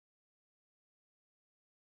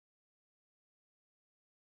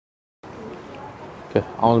Okay.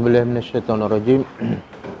 A'udzubillahi minasyaitonirrajim.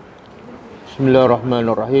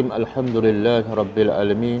 Bismillahirrahmanirrahim. Alhamdulillahirabbil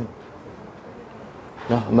alamin.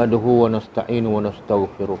 Nahmaduhu wa nasta'inu wa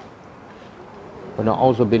nastaghfiruh. Wa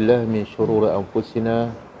na'udzu billahi min shururi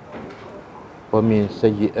anfusina wa min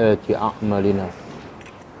sayyiati a'malina.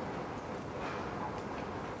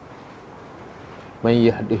 Man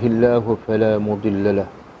yahdihillahu fala mudilla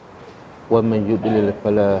lahu wa man yudlil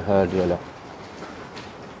fala hadiya lahu.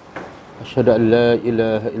 Asyhadu an la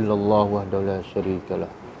ilaha illallah wahdahu la syarika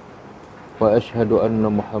lah wa asyhadu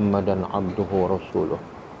anna Muhammadan abduhu wa rasuluh.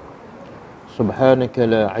 Subhanaka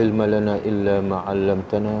la ilma lana illa ma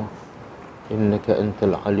 'allamtana innaka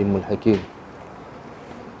antal alimul hakim.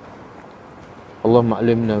 Allahumma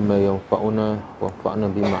 'allimna ma yanfa'una wanfa'na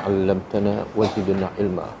bima 'allamtana wa zidna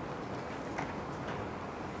ilma.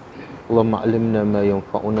 Allahumma 'allimna ma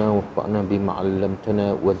yanfa'una wanfa'na bima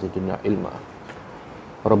 'allamtana wa zidna ilma.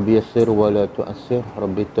 Rabbi yassir wa la tu'assir,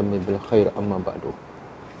 Rabbi tammi bil khair, amma ba'du.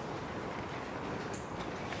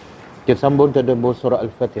 Kita sambung tadabbur surah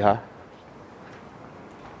Al-Fatihah.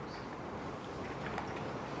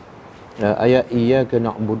 Ayat iyyaka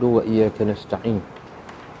na'budu wa iyyaka nasta'in.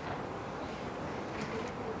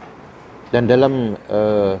 Dan dalam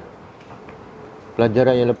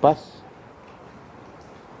pelajaran yang lepas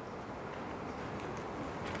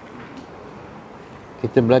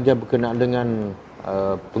kita belajar berkenaan dengan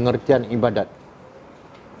pengertian ibadat.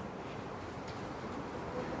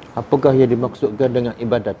 Apakah yang dimaksudkan dengan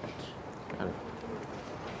ibadat?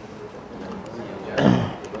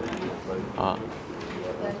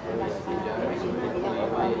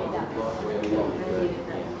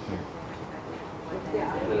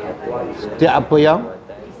 Setiap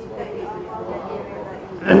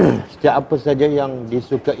apa saja yang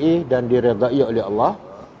disukai dan diredai oleh Allah,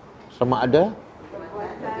 sama ada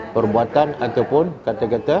perbuatan ataupun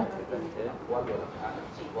kata-kata,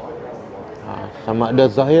 sama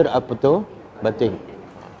ada zahir apa tu batin,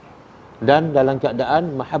 dan dalam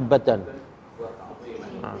keadaan mahabbatan,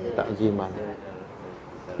 takziman.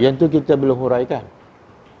 Yang tu kita belum huraikan,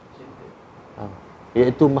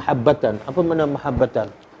 iaitu mahabbatan. Apa makna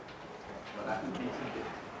mahabbatan?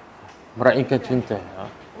 Meraihkan cinta.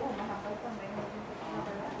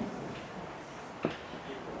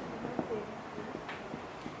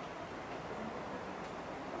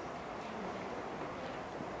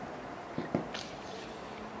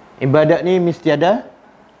 Ibadat ni mesti ada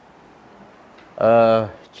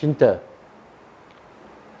cinta.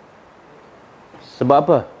 Sebab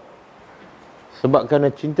apa? Sebab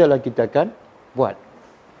kerana cintalah kita akan buat.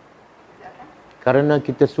 Kerana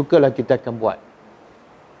kita sukalah kita akan buat.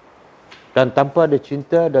 Dan tanpa ada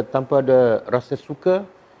cinta dan tanpa ada rasa suka,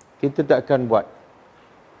 kita tak akan buat.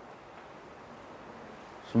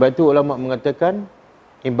 Sebab itu ulama mengatakan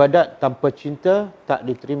ibadat tanpa cinta tak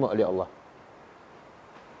diterima oleh Allah.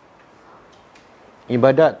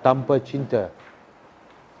 Ibadat tanpa cinta.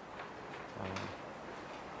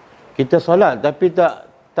 Kita solat tapi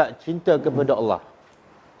tak cinta kepada Allah.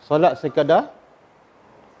 Solat sekadar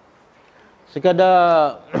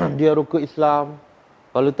dia rukuk Islam.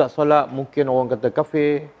 Kalau tak solat mungkin orang kata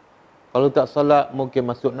kafir. Kalau tak solat mungkin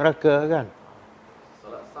masuk neraka, kan?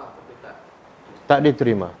 Solat sah tapi tak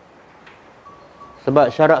diterima. Sebab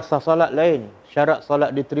syarat sah solat lain, syarat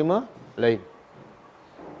solat diterima lain.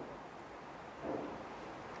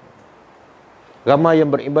 Ramai yang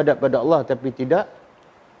beribadat pada Allah tapi tidak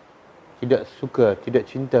suka, tidak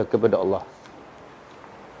cinta kepada Allah.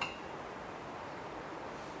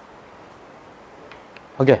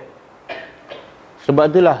 Okey. Sebab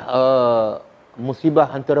itulah musibah,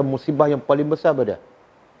 antara musibah yang paling besar pada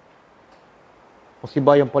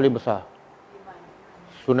musibah yang paling besar,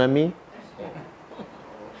 tsunami,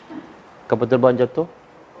 kapal terbang jatuh.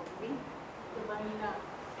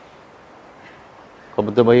 Kapal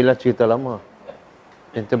terbang hilang cerita lama.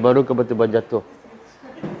 Yang terbaru kapal terbang jatuh.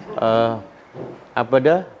 Apa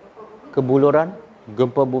dah? Kebuluran,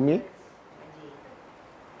 gempa bumi.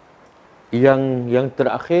 Yang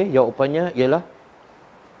terakhir, jawapannya ialah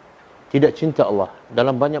tidak cinta Allah.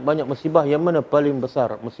 Dalam banyak-banyak musibah, yang mana paling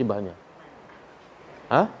besar musibahnya?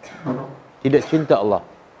 Tidak cinta Allah.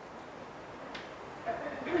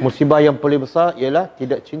 Musibah yang paling besar ialah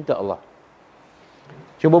tidak cinta Allah.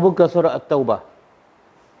 Cuba buka surah At-Taubah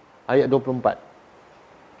ayat 24.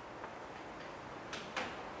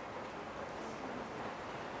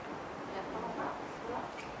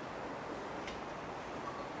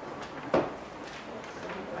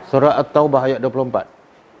 Surah At-Taubah ayat 24.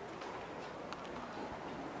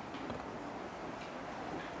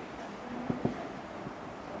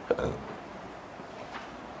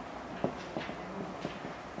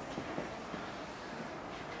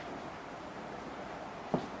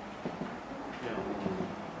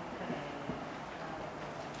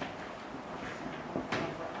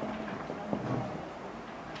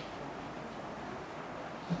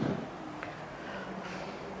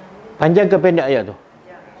 Panjang ke pendek ayat tu?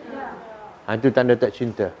 Itu tanda tak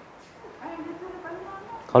cinta.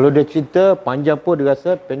 Kalau dia cinta, panjang pun dia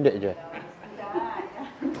rasa pendek je.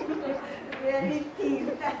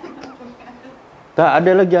 Tak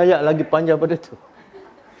ada lagi ayat lagi panjang pada tu.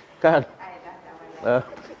 Kan?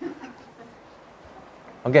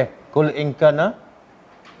 Okey, kul in kana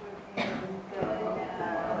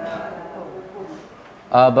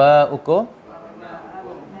aba'ukum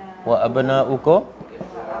wa abna'ukum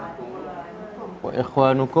wa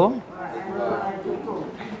ikhwanukum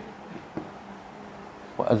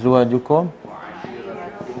wa azwajukum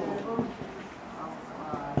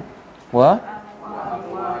wa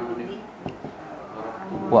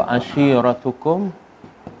ashiratukum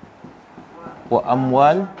wa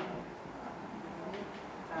amwal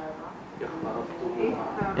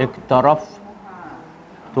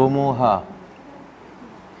iktaraftumuha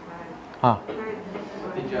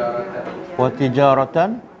wa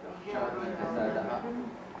tijaratan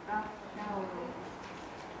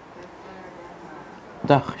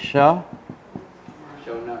takhsha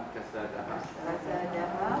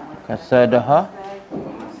kasadaha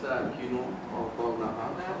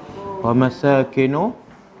wa masakinu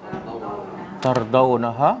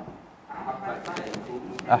tardawnaha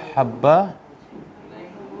ahabba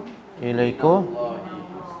ilaikum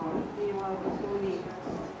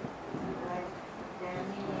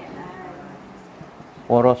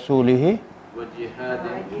wa rasulihi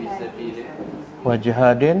wa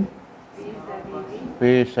jihadin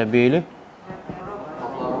fi sabilih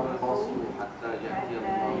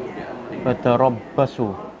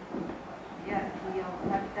fatarabbasu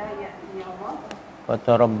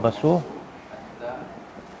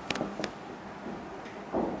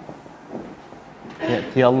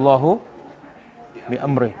ya'ti Allahu bi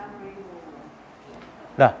amri.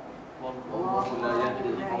 Dah.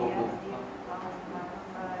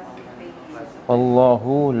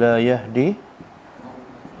 Wallahu la yahdi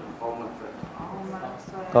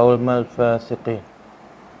qaumal fasiqin.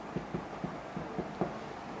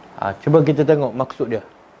 Cuba kita tengok maksud dia.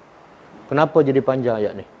 Kenapa jadi panjang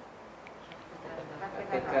ayat ni?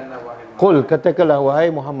 Qul, katakanlah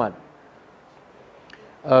wahai Muhammad.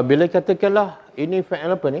 Bila katakanlah, ini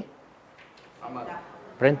fi'il apa ni?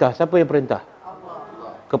 Perintah. Siapa yang perintah?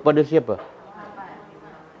 Kepada siapa?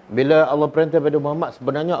 Bila Allah perintah pada Muhammad,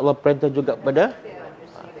 sebenarnya Allah perintah juga kepada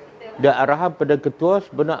dan arahan pada ketua,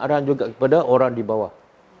 sebenarnya arahan juga kepada orang di bawah.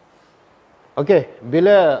 Okey,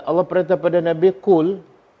 bila Allah perintah pada Nabi, qul,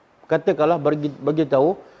 katakanlah, bagi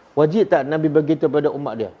tahu, wajib tak Nabi beritahu pada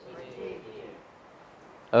umat dia?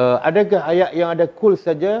 Adakah ayat yang ada qul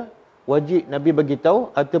saja wajib Nabi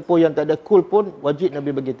beritahu, ataupun yang tak ada qul pun wajib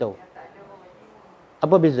Nabi beritahu?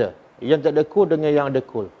 Apa beza yang tak ada qul dengan yang ada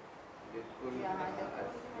qul?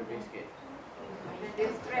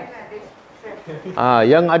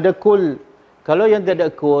 Yang ada qul, kalau yang tak ada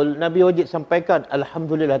qul, Nabi wajib sampaikan.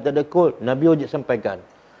 Alhamdulillah tak ada qul, Nabi wajib sampaikan.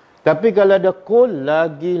 Tapi kalau ada qul,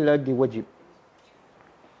 lagi-lagi wajib.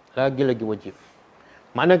 Lagi-lagi wajib.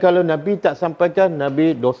 Mana kalau Nabi tak sampaikan,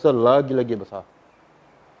 Nabi dosa lagi-lagi besar.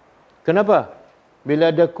 Kenapa?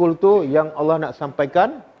 Bila ada qul tu, yang Allah nak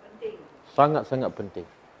sampaikan sangat-sangat penting.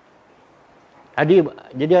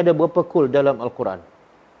 Jadi ada berapa qul dalam Al-Quran?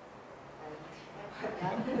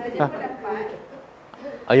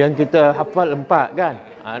 Yang kita hafal 4 kan?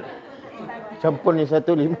 Campur ni 1,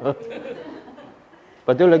 5.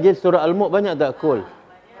 Lepas tu lagi surah Al-Mulk banyak tak qul?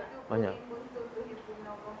 Banyak.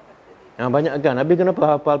 Banyak kan? Nabi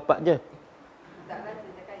kenapa hafal 4 je?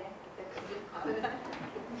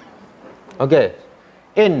 Okey.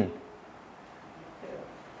 In.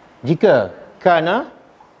 Jika. Kana.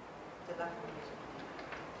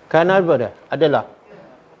 Kana apa dah? Adalah.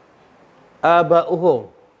 Aba'uhum.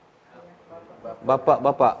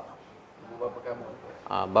 Bapak-bapak.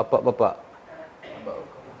 Bapak-bapak.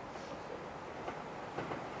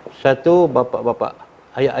 Satu, bapak-bapak.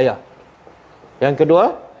 Ayah-ayah. Yang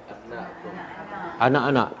kedua,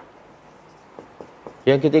 anak-anak.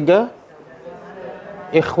 Yang ketiga,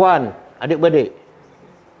 ikhwan, adik-beradik.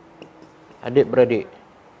 Adik-beradik.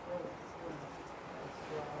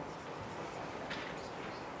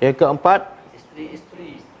 Yang keempat,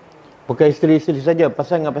 isteri-isteri. Bukan isteri-isteri saja,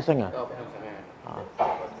 pasangan-pasangan.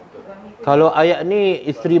 Kalau ayat ni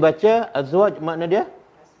isteri baca, azwaj makna dia?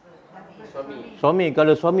 Suami.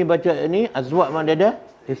 Kalau suami baca ini, azwaj makna dia?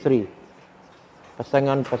 Isteri.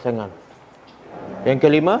 Pasangan-pasangan. Yang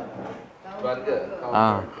kelima? Keluarga.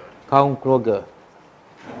 Kaum keluarga.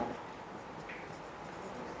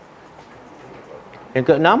 Yang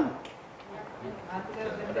keenam?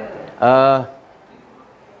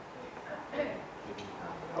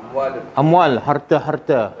 Amwal,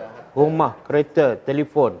 harta-harta. rumah, kereta,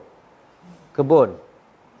 telefon, kebun.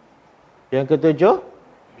 Yang ketujuh,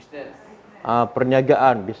 Bisnes.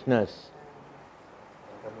 Perniagaan, bisnes.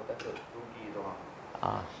 Kamu takut rugi tu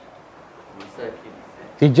orang.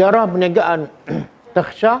 Tijarah, perniagaan.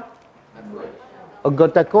 Takhsha, engkau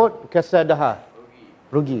takut, kasadaha,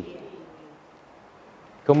 rugi.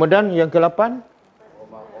 Kemudian yang ke-8,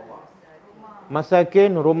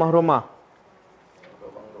 masakin, rumah-rumah.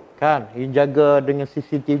 Kan, yang jaga dengan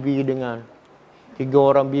CCTV, dengan 3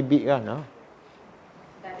 orang bibik kan.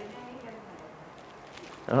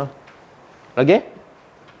 Lagi?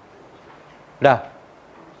 Dah.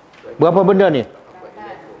 Berapa benda ni?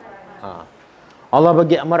 Allah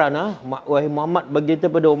bagi amaran, wahai Muhammad, bagi kita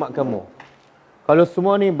pada umat kamu. Kalau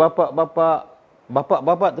semua ni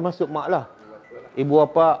bapak-bapak termasuk mak lah. Ibu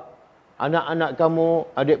bapa, anak-anak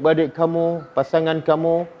kamu, adik-beradik kamu, pasangan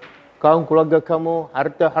kamu, kaum keluarga kamu,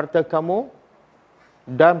 harta-harta kamu,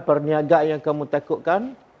 dan perniagaan yang kamu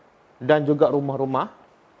takutkan, dan juga rumah-rumah.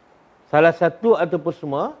 Salah satu ataupun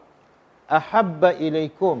semua, ahabba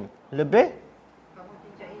ilaikum, lebih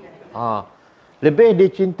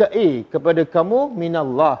dicintai kepada kamu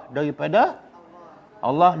minallah, daripada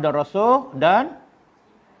Allah dan Rasul, dan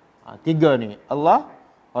 3 ni, Allah,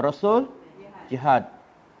 Rasul, jihad.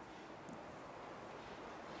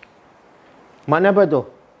 Makna apa tu?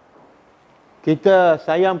 Kita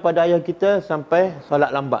sayang pada ayah kita sampai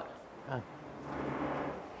solat lambat.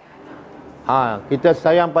 Kita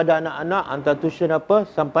sayang pada anak-anak, hantar tuition apa,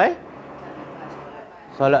 sampai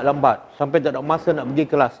solat lambat, sampai tak ada masa nak pergi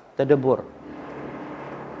kelas Tadabbur.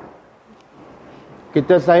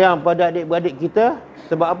 Kita sayang pada adik-beradik kita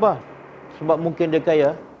sebab apa? Sebab mungkin dia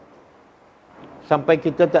kaya, sampai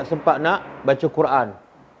kita tak sempat nak baca Quran,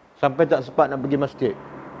 sampai tak sempat nak pergi masjid.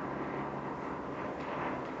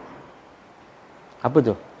 Apa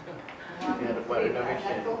tu?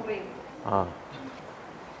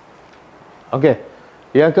 Okey.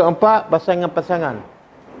 Yang keempat, pasangan-pasangan.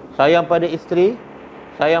 Sayang pada isteri,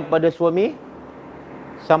 sayang pada suami,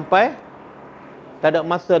 sampai tak ada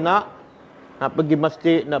masa nak pergi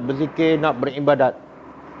masjid, nak berzikir, nak beribadat.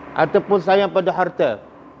 Ataupun sayang pada harta.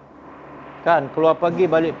 Kan, keluar pagi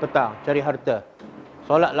balik petang, cari harta.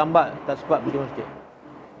 Solat lambat, tak sempat pergi masjid.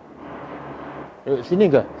 Duduk sini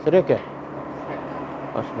ke? Serius ke?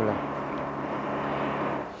 Bismillah.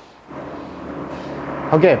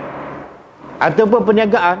 Okey. Ataupun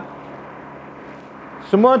perniagaan.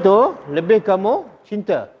 Semua tu lebih kamu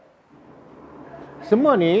cinta.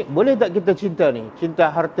 Semua ni, boleh tak kita cinta ni?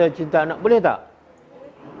 Cinta harta, cinta anak, boleh tak?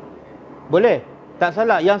 Boleh. Tak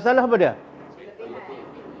salah. Yang salah apa dia?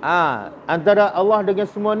 Antara Allah dengan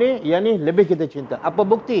semua ni, yang ni lebih kita cinta. Apa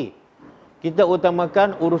bukti? Kita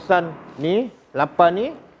utamakan urusan ni, 8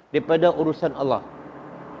 ni, daripada urusan Allah.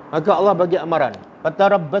 Maka Allah bagi amaran.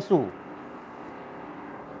 Fatarabbasu.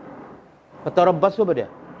 Fatarabbasu apa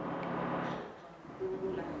dia?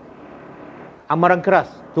 Amaran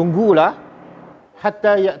keras. Tunggulah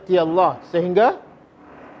hatta ya'ti Allah, sehingga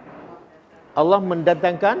Allah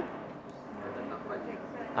mendatangkan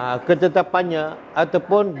ketetapannya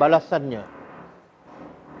ataupun balasannya.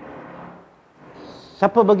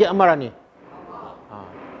 Siapa bagi amaran ni?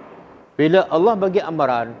 Bila Allah bagi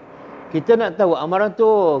amaran, kita nak tahu amaran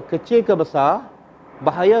tu kecil ke besar,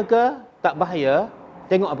 bahaya ke tak bahaya,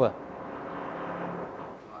 tengok apa?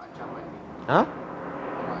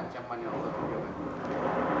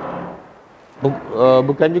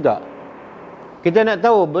 Bukan juga. Kita nak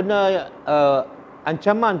tahu benda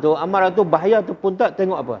ancaman tu, amaran tu bahaya ataupun tak,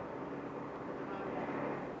 tengok apa?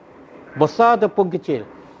 Besar ataupun kecil?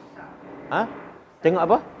 Tengok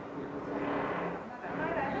apa?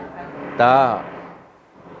 Tak.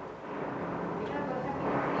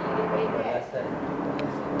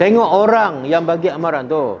 Tengok orang yang bagi amaran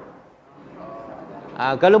tu.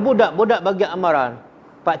 Kalau budak bagi amaran,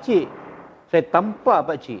 pakcik, saya tampar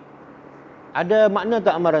pakcik, ada makna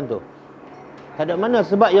tak amaran tu? Tak ada makna,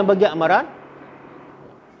 sebab yang bagi amaran.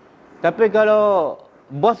 Tapi kalau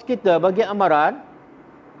bos kita bagi amaran,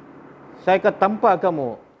 saya akan tampar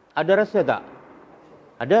kamu, ada rasa tak?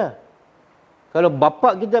 Ada. Kalau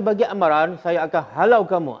bapa kita bagi amaran, saya akan halau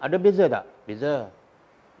kamu, ada beza tak? Beza.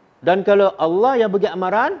 Dan kalau Allah yang bagi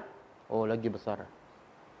amaran, lagi besar.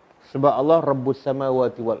 Sebab Allah Rabbus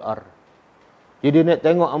samawati wal ar. Jadi nak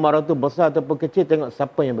tengok amaran tu besar ataupun kecil, tengok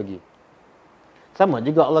siapa yang bagi. Sama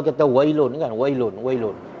juga Allah kata wailun kan,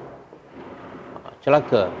 wailun.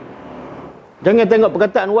 Celaka. Jangan tengok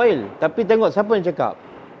perkataan wail, tapi tengok siapa yang cakap.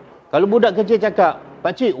 Kalau budak kecil cakap,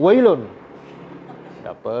 pakcik, wailun.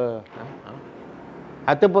 Tak apa.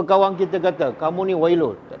 Ataupun kawan kita kata, kamu ni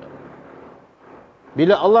wailun.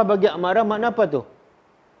 Bila Allah bagi amaran, makna apa tu?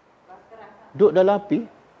 Duduk dalam api.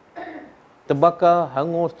 Terbakar,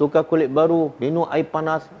 hangus, tukar kulit baru, minum air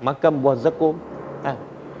panas, makan buah zakum. Ha.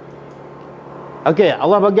 Okey,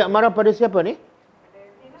 Allah bagi amarah pada siapa ni?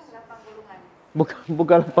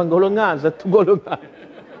 Bukan 8 golongan, satu golongan.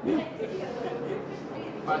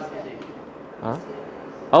 Ha?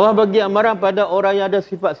 Allah bagi amarah pada orang yang ada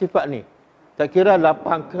sifat-sifat ni. Tak kira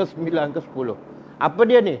 8 ke 9 ke 10. Apa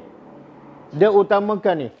dia ni? Dia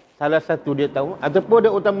utamakan ni. Salah satu dia tahu. Ataupun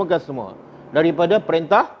dia utamakan semua. Daripada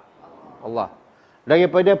perintah Allah.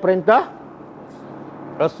 Daripada perintah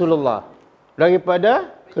Rasulullah.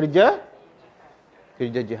 Daripada kerja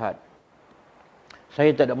jihad.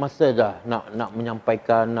 Saya tak ada masa dah nak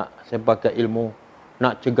menyampaikan, nak sebarkan ilmu,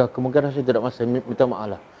 nak cegah kemungkaran. Saya tak ada masa. Minta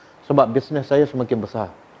maaf lah. Sebab bisnes saya semakin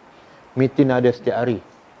besar. Meeting ada setiap hari.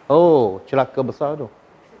 Oh, celaka besar tu.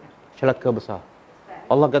 Celaka besar.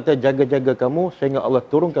 Allah kata jaga-jaga kamu sehingga Allah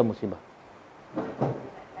turunkan musibah.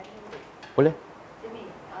 Boleh? Ini,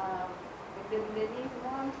 benda-benda ni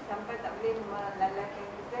semua sampai tak boleh melalaikan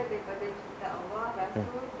kita daripada cinta Allah,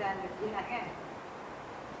 Rasul dan jihad kan?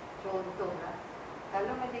 Contohlah,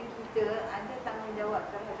 kalau macam kita ada tanggungjawab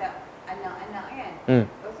terhadap anak-anak kan?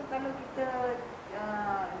 Lepas tu kalau kita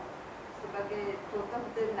sebagai contoh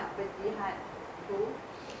kita nak berjihad tu,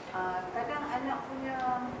 kadang anak punya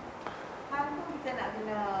hal tu kita nak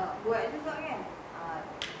kena buat juga kan?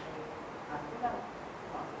 Itulah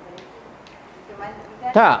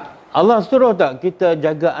maksudnya. Tak. Allah suruh tak kita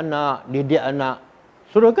jaga anak, didik anak?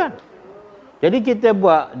 Suruh kan? Jadi kita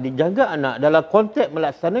buat dijaga anak dalam konteks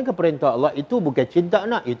melaksanakan perintah Allah, itu bukan cinta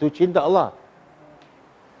anak, itu cinta Allah.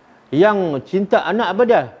 Yang cinta anak apa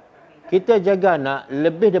dia? Kita jaga anak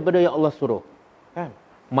lebih daripada yang Allah suruh. Kan?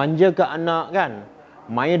 Manjakan anak kan?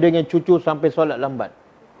 Main dengan cucu sampai solat lambat.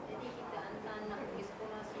 Jadi kita hantar anak pergi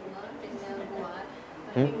sekolah semua dengan buat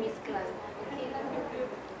tapi miss kelas. Okey lah.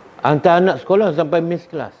 Hantar anak sekolah sampai miss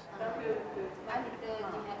kelas.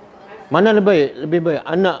 Mana lebih baik? Lebih baik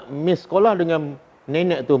anak miss sekolah dengan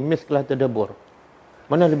nenek tu miss kelas tadabbur.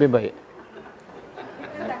 Mana lebih baik?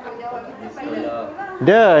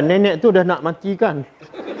 Dia nenek tu dah nak mati kan.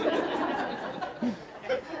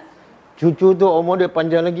 Cucu tu umur dia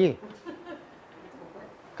panjang lagi.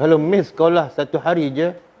 Kalau miss sekolah satu hari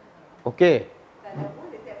je, okey.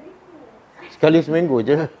 Sekali seminggu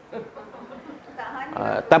je.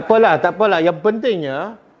 Tak apalah. Yang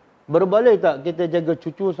pentingnya, berbalik tak kita jaga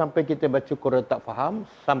cucu sampai kita baca Quran tak faham,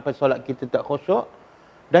 sampai solat kita tak khusyuk,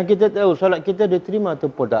 dan kita tahu solat kita diterima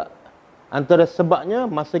ataupun tak. Antara sebabnya,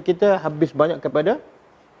 masa kita habis banyak kepada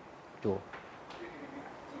tu.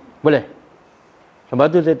 Boleh? Sebab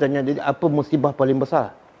tu saya tanya, apa musibah paling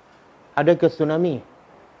besar? Adakah tsunami?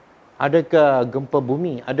 Adakah gempa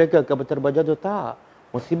bumi? Adakah kapal terbang jatuh? Tak.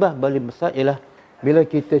 Musibah paling besar ialah bila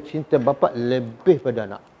kita cinta bapa lebih pada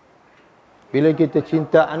anak. Bila kita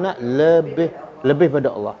cinta anak lebih pada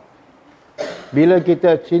Allah. Bila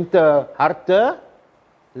kita cinta harta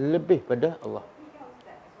lebih pada Allah.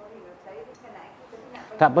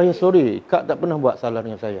 Tak payah sorry, Kak tak pernah buat salah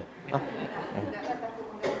dengan saya.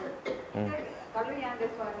 Kalau yang ada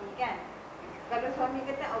suami kan, kalau suami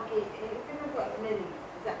kata okey, kita nak buat benda ni.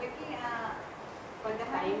 Tak kaki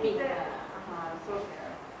padahal kita so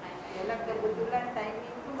ialah kebetulan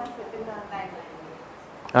timing tu masuk tengah time.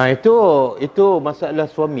 Itu masalah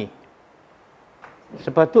suami.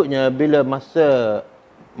 Sepatutnya bila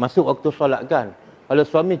masuk waktu solat kan, kalau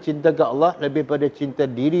suami cinta ke Allah lebih pada cinta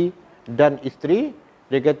diri dan isteri,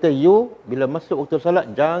 dia kata you bila masuk waktu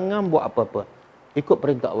solat jangan buat apa-apa. Ikut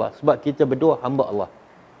perintah Allah sebab kita berdua hamba Allah.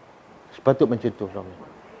 Sepatut macam tu suami.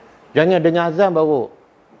 Jangan dengar azan baru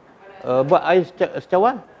buat air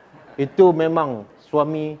secawan. Itu memang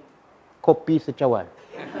suami kopi secawan.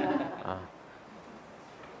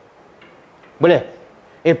 Boleh?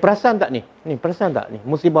 Perasan tak ni? Perasan tak ni?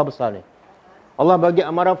 Musibah besar ni. Allah bagi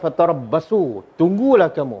amarah fatarabbasu.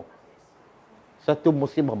 Tunggulah kamu. Satu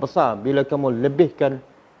musibah besar bila kamu lebihkan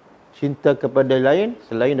cinta kepada lain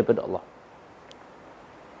selain daripada Allah.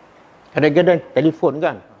 Kadang-kadang telefon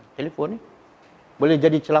kan? Telefon ni boleh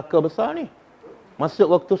jadi celaka besar ni.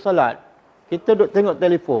 Masuk waktu salat, kita duduk tengok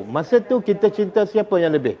telefon. Masa tu kita cinta siapa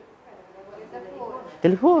yang lebih?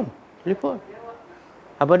 Telefon.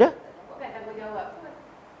 Apa dia?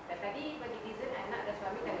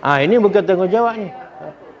 Ini bukan tanggungjawab ni.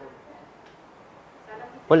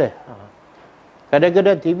 Boleh.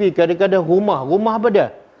 Kadang-kadang TV, kadang-kadang rumah. Rumah apa dia?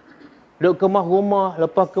 Duduk kemah rumah,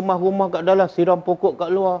 lepas kemah rumah kat dalam, siram pokok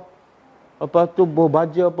kat luar. Lepas tu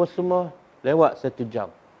berbaja apa semua, lewat 1 jam.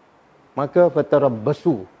 Maka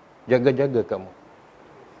fatarabbasu, jaga-jaga kamu.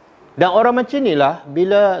 Dan orang macam inilah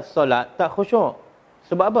bila solat tak khusyuk.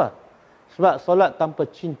 Sebab apa? Sebab solat tanpa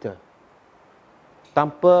cinta.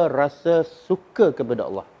 tanpa rasa suka kepada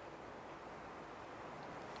Allah.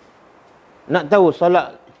 Nak tahu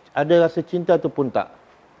solat ada rasa cinta ataupun tak?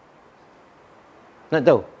 Nak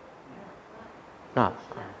tahu? Nah,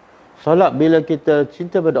 solat bila kita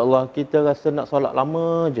cinta pada Allah, kita rasa nak solat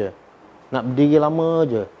lama je. Nak berdiri lama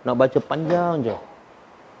je. Nak baca panjang je.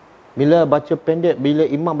 Bila baca pendek, bila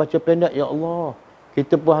imam baca pendek, ya Allah,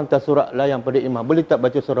 kita pun hantar surat layan pada imam. Boleh tak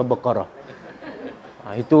baca surah Baqarah?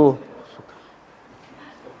 Itu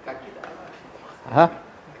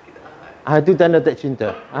itu tanda tak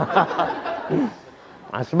cinta.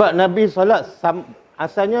 Sebab Nabi solat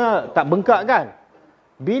asalnya tak bengkak kan?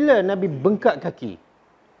 Bila Nabi bengkak kaki?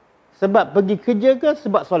 Sebab pergi kerja ke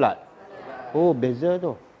sebab solat? Oh, beza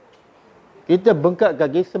tu. Kita bengkak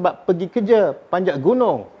kaki sebab pergi kerja, panjat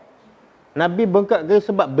gunung. Nabi bengkak kaki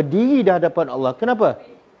sebab berdiri di hadapan Allah. Kenapa?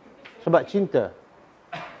 Sebab cinta.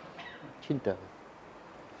 Cinta.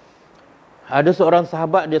 Ada seorang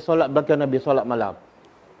sahabat, dia solat belakang Nabi, solat malam.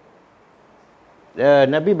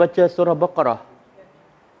 Nabi baca surah Baqarah.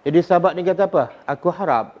 Jadi sahabat ni kata apa? Aku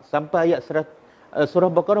harap sampai ayat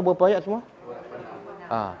surah Baqarah berapa ayat semua?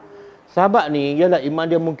 Sahabat ni, ialah iman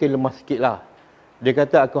dia mungkin lemah sikit lah. Dia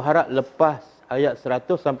kata, aku harap lepas ayat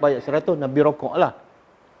 100 sampai ayat 100, Nabi rokok lah.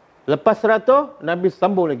 Lepas 100, Nabi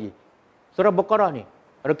sambung lagi. Surah Baqarah ni,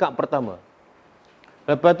 rakaat pertama.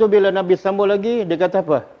 Lepas tu bila Nabi sambung lagi, dia kata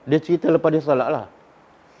apa? Dia cerita lepas dia salat lah.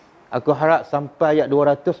 Aku harap sampai ayat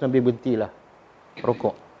 200, Nabi berhentilah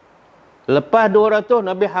rokok. Lepas 200,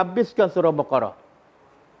 Nabi habiskan surah Baqarah.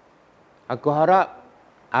 Aku harap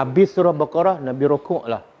habis surah Baqarah, Nabi rokok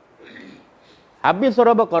lah. Habis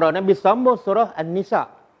surah Baqarah, Nabi sambung surah An-Nisa.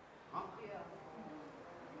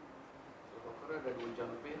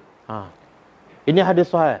 Ini hadis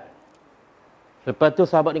sahih. Lepas tu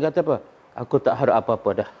sahabat ni kata apa? Aku tak harap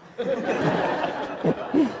apa-apa dah.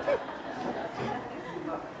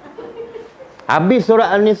 Habis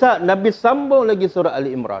surah An-Nisa, Nabi sambung lagi surah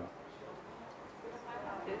Ali Imran.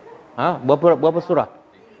 Berapa surah?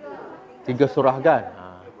 3 surah kan?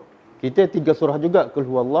 Kita 3 surah juga. Qul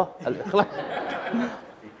huwallah, Al-Ikhlas.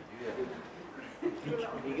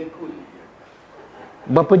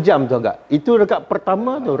 Berapa jam tu agak? Itu rakaat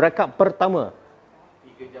pertama tu, rakaat pertama.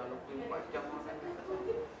 3 jam 24 jam.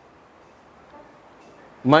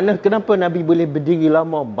 Mana kenapa Nabi boleh berdiri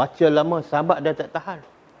lama, baca lama, sahabat dah tak tahan.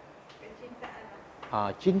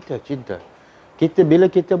 Cinta. Bila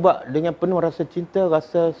kita buat dengan penuh rasa cinta,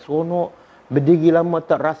 rasa seronok, berdiri lama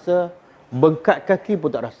tak rasa, bengkak kaki pun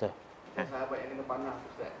tak rasa. Sahabat yang kena panas,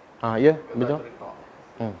 Ustaz. Ya, betul.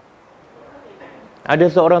 Ada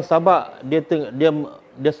seorang sahabat,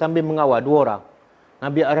 dia sambil mengawal 2 orang.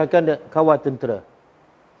 Nabi arahkan dia kawal tentera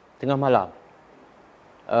tengah malam.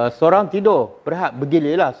 Seorang tidur, berehat,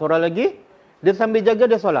 bergilir lah. Seorang lagi, dia sambil jaga,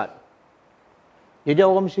 dia solat. Jadi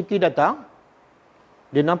orang musyrik datang,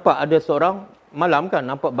 dia nampak ada seorang, malam kan,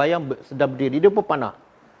 nampak bayang sedang berdiri, dia pun panah.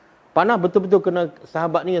 Panah betul-betul kena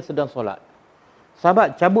sahabat ni yang sedang solat.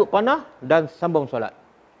 Sahabat cabut panah dan sambung solat.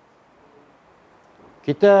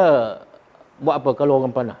 Kita buat apa kalau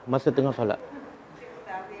orang panah masa tengah solat?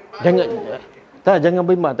 Jangan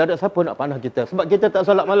bimbang, tak ada siapa nak panah kita sebab kita tak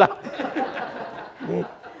solat malam.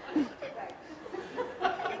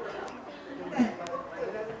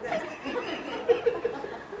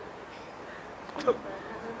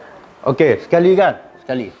 Okey, sekali.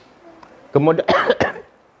 Kemudian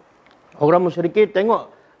orang musyrikin tengok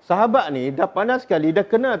sahabat ni dah panas sekali, dah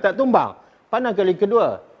kena tak tumbang. Panas kali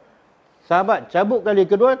kedua. Sahabat cabut kali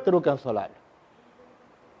kedua, teruskan solat.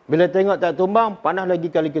 Bila tengok tak tumbang, panas lagi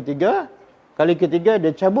kali ketiga. Kali ketiga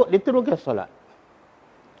dia cabut, dia teruskan solat.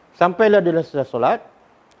 Sampailah dia selesai solat,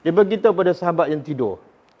 dia beritahu pada sahabat yang tidur.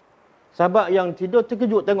 Sahabat yang tidur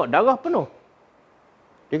terkejut tengok darah penuh.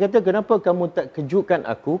 Dia kata, kenapa kamu tak kejutkan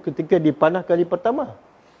aku ketika dipanah kali pertama?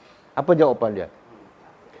 Apa jawapan dia?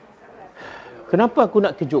 Kenapa aku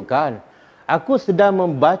nak kejutkan? Aku sedang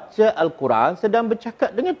membaca Al-Quran, sedang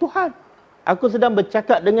bercakap dengan Tuhan. Aku sedang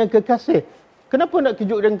bercakap dengan kekasih. Kenapa nak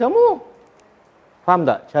kejutkan kamu? Faham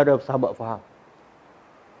tak cara sahabat faham?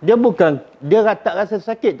 Dia tak rasa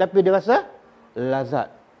sakit, tapi dia rasa lazat.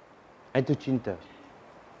 Itu cinta.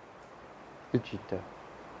 Itu cinta.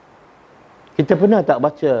 Kita pernah tak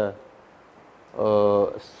baca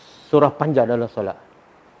surah panjang dalam solat?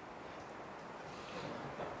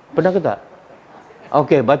 Pernah ke tak?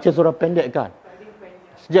 Okey, baca surah pendek kan?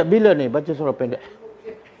 Sejak bila ni baca surah pendek?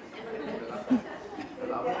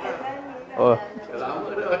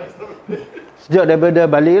 Sejak daripada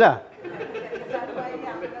balik lah.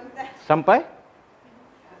 Sampai?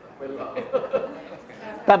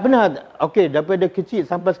 Tak pernah. Okey, daripada kecil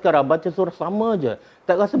sampai sekarang baca surah sama je.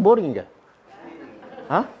 Tak rasa boring ke?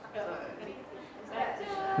 Ha?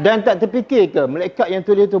 Dan tak terfikir ke malaikat yang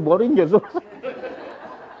tulis tu boring je surah?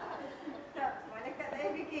 Tak, malaikat saya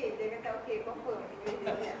fikir. Dia kata okey, confirm.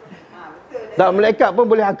 Betul. Tak, malaikat pun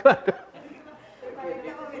boleh akal.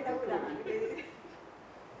 Malaikat pun boleh tahu dah.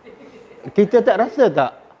 Kita tak rasa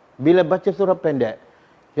tak bila baca surah pendek,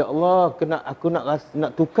 ya Allah, aku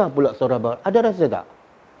nak tukar pula surah baru. Ada rasa tak?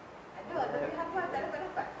 Ada, tapi hafal tak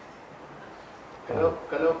dapat-dapat.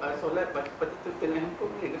 Kalau solat lepas tu tengah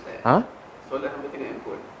handphone boleh ke Ustaz? Ha? Solat sambil tengah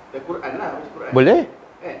handphone. Dan Quran lah, baca Quran. Boleh?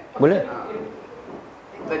 Eh? Boleh. Ha.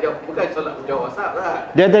 Kita jawab, bukan solat jawab WhatsApp lah.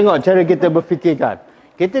 Dia tengok cara kita berfikirkan.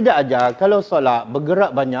 Kita dah ajar kalau solat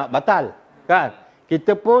bergerak banyak batal, kan?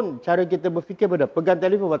 Kita pun cara kita berfikir benda, pegang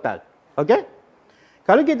telefon batal. Okey?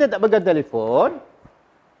 Kalau kita tak pegang telefon,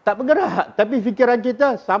 tak bergerak, tapi fikiran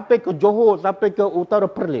kita sampai ke Johor, sampai ke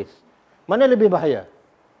utara Perlis. Mana lebih bahaya?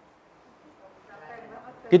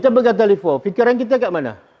 Kita pegang telefon, fikiran kita kat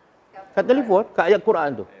mana? Kat telefon, kat ayat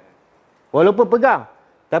Quran tu. Walaupun pegang,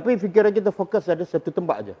 tapi fikiran kita fokus ada satu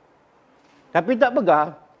tempat aja. Tapi tak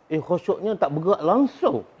pegang, khusyuknya tak bergerak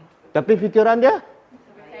langsung. Tapi fikiran dia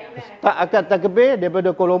tak akan takbir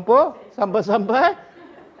daripada Kuala Lumpur sampai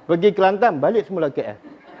pergi Kelantan, balik semula KL.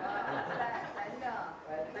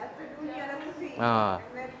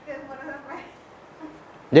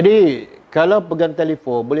 Jadi kalau pegang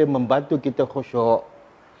telefon boleh membantu kita khusyuk,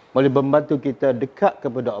 boleh membantu kita dekat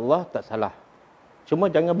kepada Allah, tak salah.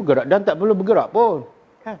 Cuma jangan bergerak, dan tak perlu bergerak pun.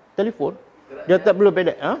 Kan? Telefon dia tak perlu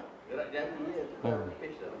pendek. Ha? Gerak jari je.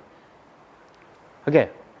 Okey.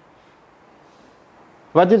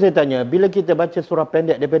 Lepas tu saya tanya, bila kita baca surah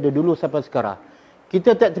pendek daripada dulu sampai sekarang,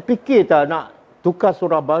 kita tak terfikir tak nak tukar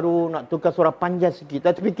surah baru, nak tukar surah panjang sikit?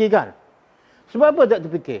 Tak terfikir kan? Sebab apa tak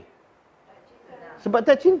terfikir? Sebab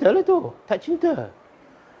tak cinta lah tu. Tak cinta.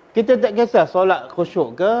 Kita tak kisah solat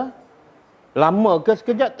khusyuk ke, lama ke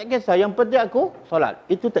sekejap, tak kisah. Yang penting aku solat.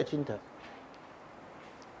 Itu tak cinta.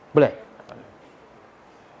 Boleh?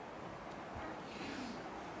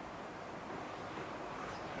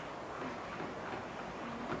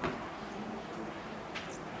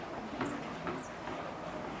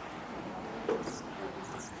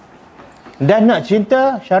 Dan nak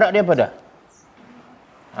cinta, syarat dia apa dah?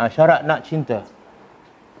 Syarat nak cinta.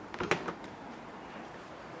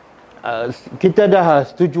 Kita dah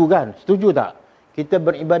setuju kan? Setuju tak? Kita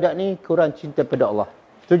beribadat ni kurang cinta pada Allah.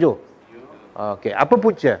 Setuju? Okey. Apa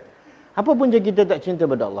punca? Apa punca kita tak cinta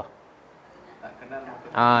pada Allah? Tak kenal.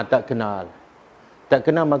 Tak kenal. Tak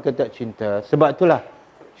kenal maka tak cinta. Sebab itulah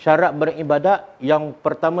syarat beribadat yang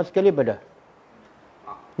pertama sekali pada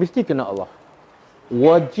mesti kena Allah.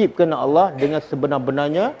 Wajib kena Allah dengan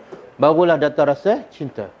sebenar-benarnya, barulah datang rasa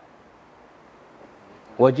cinta.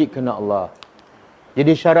 Wajib kena Allah.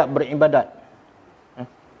 Jadi syarat beribadat.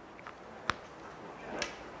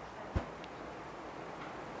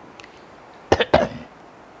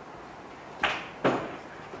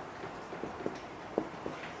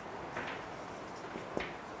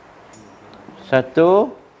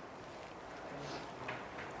 Satu,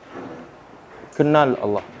 kenal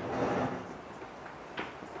Allah.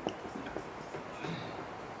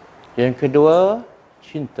 Yang kedua,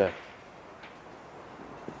 cinta.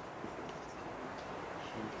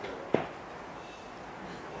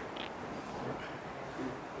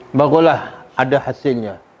 Barulah ada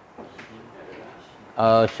hasilnya.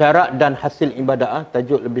 Syarat dan hasil ibadat,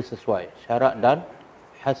 tajuk lebih sesuai. Syarat dan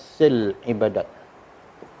hasil ibadat.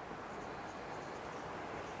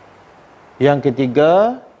 Yang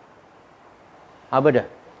ketiga, apa dah?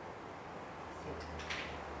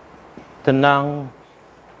 Tenang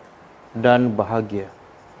dan bahagia.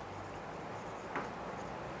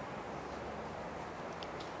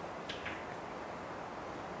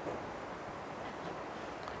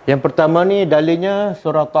 Yang pertama ni dalilnya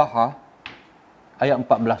surah Taha ayat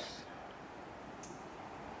 14.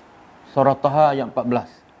 Surah Taha ayat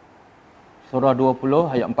 14. Surah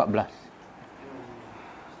 20 ayat 14.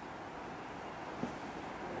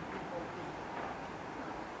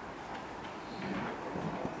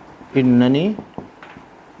 Innani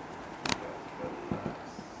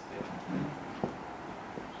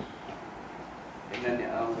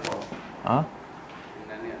Allah.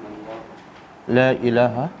 La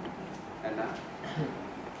ilaha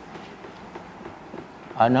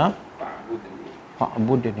ana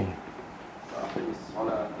fa'budni.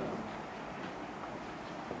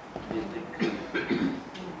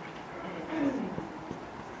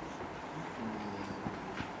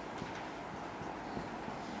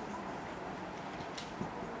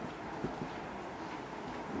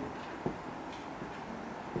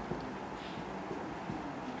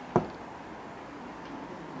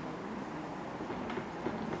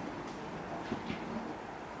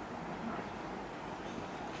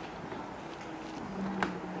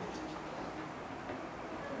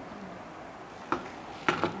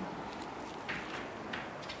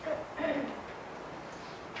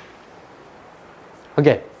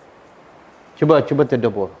 Okey. Cuba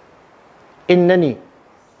tadabbur. Innani,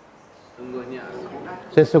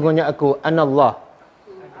 sesungguhnya aku anallah.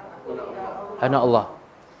 Ana Allah.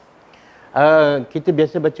 Kita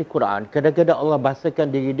biasa baca Quran, kadang-kadang Allah bahasakan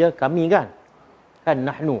diri dia kami kan? Kan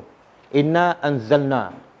nahnu. Inna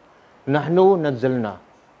anzalna. Nahnu nazzalna.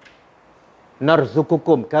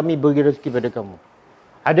 Narzukukum, kami beri rezeki pada kamu.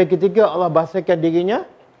 Ada ketika Allah bahasakan dirinya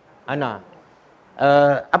ana.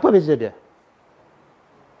 Apa beza dia?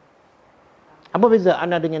 Apa beza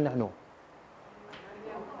ana dengan nahnu?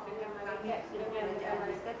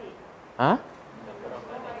 Ha?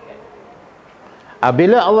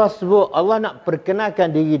 Bila Allah sebut, Allah nak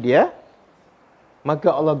perkenalkan diri dia,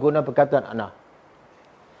 maka Allah guna perkataan ana.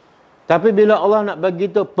 Tapi bila Allah nak bagi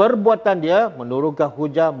tahu perbuatan dia, menurunkan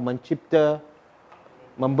hujan, mencipta,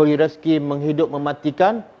 memberi rezeki, menghidup,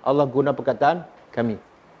 mematikan, Allah guna perkataan kami.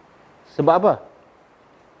 Sebab apa?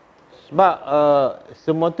 Sebab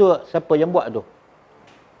semua tu siapa yang buat tu?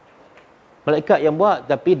 Malaikat yang buat,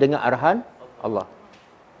 tapi dengan arahan Allah.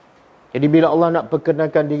 Jadi bila Allah nak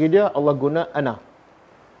perkenalkan diri dia, Allah guna ana.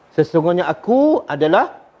 Sesungguhnya aku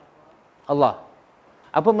adalah Allah.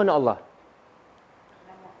 Apa makna Allah?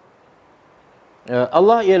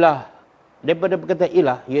 Allah ialah, daripada perkataan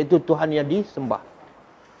ilah, iaitu Tuhan yang disembah.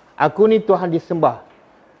 Aku ni Tuhan disembah.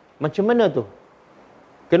 Macam mana tu?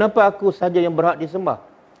 Kenapa aku saja yang berhak disembah?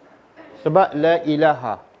 Sebab la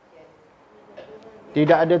ilaha.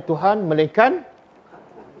 Tidak ada Tuhan melainkan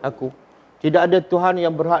aku. Tidak ada Tuhan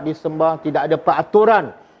yang berhak disembah. Tidak ada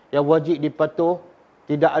peraturan yang wajib dipatuh.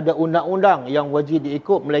 Tidak ada undang-undang yang wajib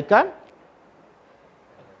diikut melainkan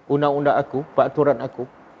undang-undang aku, peraturan aku.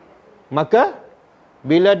 Maka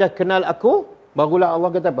bila dah kenal aku, barulah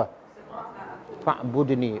Allah kata apa?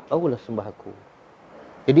 Fa'budni, barulah sembah aku.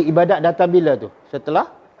 Jadi ibadat datang bila tu?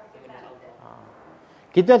 Setelah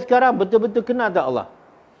kita sekarang betul-betul kenal tak Allah?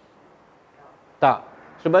 Tak.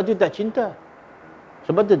 Sebab tu tak cinta.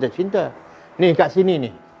 Sebab tu tak cinta. Ni kat sini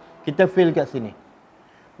ni. Kita feel kat sini.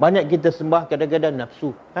 Banyak kita sembah kadang-kadang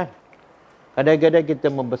nafsu. Kan? Kadang-kadang kita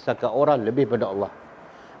membesarkan orang lebih pada Allah.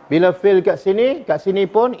 Bila feel kat sini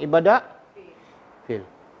pun ibadat feel.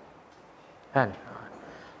 Kan?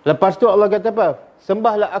 Lepas tu Allah kata apa?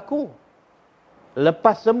 Sembahlah aku.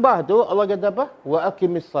 Lepas sembah tu Allah kata apa? Wa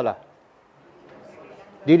aqimis salah.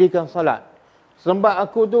 Dirikan salat. Sembah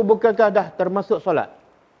aku tu bukankah dah termasuk salat?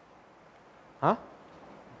 Ha?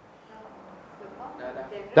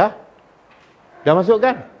 Dah? Dah masuk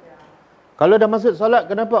kan? Kalau dah masuk salat,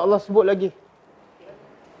 kenapa Allah sebut lagi?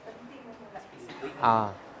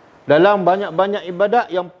 Dalam banyak-banyak ibadat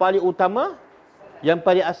yang paling utama, yang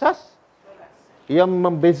paling asas, yang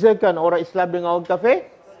membezakan orang Islam dengan orang kafir,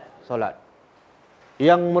 salat.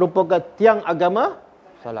 Yang merupakan tiang agama,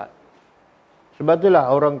 salat. Sebab itulah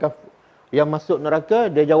orang kafir yang masuk neraka,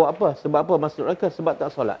 dia jawab apa? Sebab apa masuk neraka? Sebab tak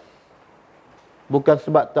salat. Bukan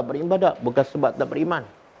sebab tak beribadat, bukan sebab tak beriman.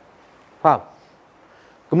 Faham?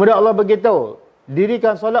 Kemudian Allah beritahu,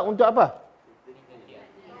 dirikan solat untuk apa?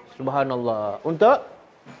 Subhanallah. Untuk?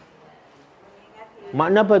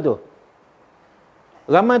 Makna apa tu?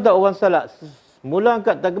 Ramai tak orang salat? Mula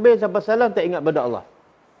angkat takbir sampai salam tak ingat pada Allah.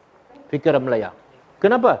 Fikiran melayang.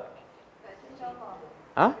 Kenapa?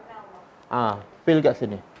 Feel kat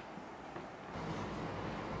sini.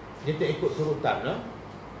 Dia tak ikut surutan.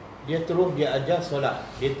 Dia terus dia ajar solat.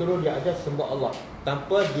 Dia terus dia ajar sembah Allah.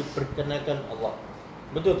 Tanpa diperkenalkan Allah.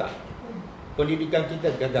 Betul tak? Pendidikan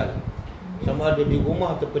kita gagal. Sama ada di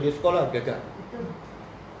rumah atau di sekolah gagal.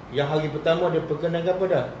 Yang hari pertama dia perkenalkan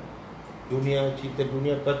pada dunia, cinta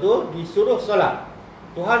dunia. Lepas tu disuruh solat.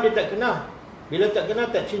 Tuhan dia tak kenal. Bila tak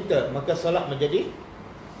kenal tak cinta, maka solat menjadi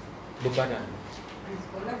bebanan. Di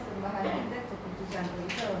sekolah sembahan kita keputusan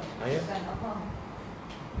kita. Bukan apa.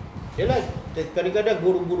 Yalah, kadang-kadang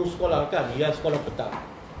guru-guru sekolah kan, yang sekolah petang,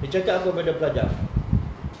 dia cakap apa pada pelajar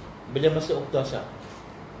bila masuk waktu asar?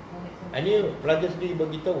 Ini pelajar sendiri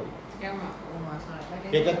beritahu.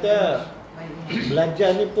 Dia kata belajar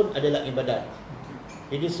ni pun adalah ibadat.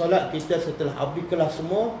 Jadi solat kita setelah habis kelas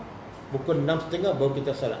semua, pukul 6.30 baru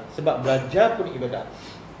kita solat. Sebab belajar pun ibadat.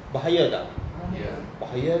 Bahaya tak?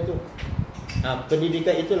 Bahaya tu.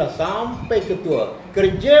 Pendidikan itulah sampai ketua.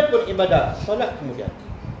 Kerja pun ibadat, solat kemudian.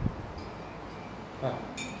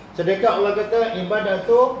 Sedangkan Allah kata ibadat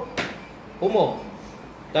tu umum.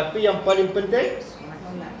 Tapi yang paling penting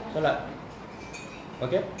solat.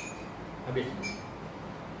 Okey? Habis.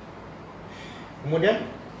 Kemudian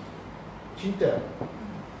cinta.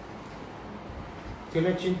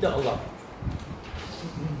 Kena cinta Allah.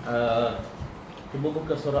 Cuba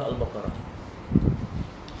buka surah Al-Baqarah.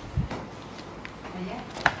 Ayat.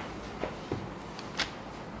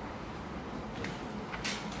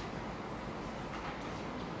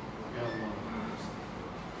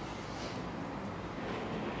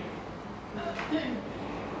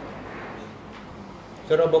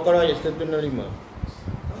 Surah Baqarah ayat 165.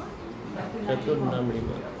 165.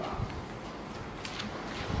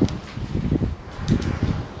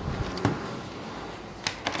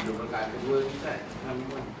 Dua rakaat kedua ni Ustaz.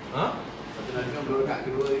 Ha? Satu nak dengar dua rakaat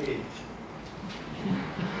kedua lagi.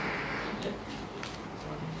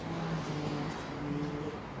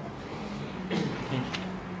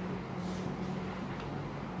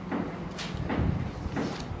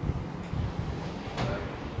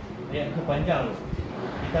 Ayat tu panjang tu.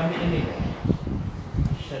 Kita ambil ini.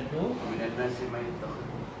 Syadu. Minan nasi man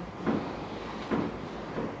yattakhidhu.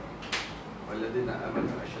 Walladzina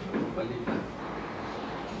amanu ashaddu qalila.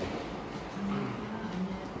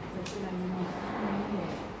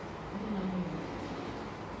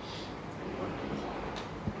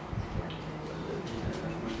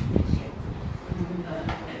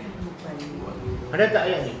 Ada tak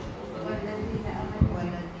ayat ni?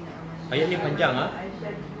 Ayat ni panjang ah.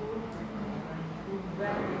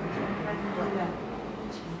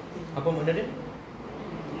 Apa makna dia?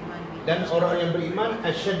 Dan orang yang beriman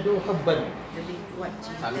asyaddu hubban,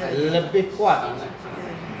 lebih kuat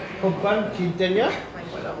hubban cintanya,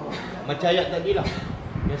 macam ayat tadi lah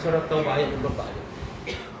yang surah Taubah ayat 24 ada.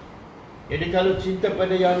 Jadi kalau cinta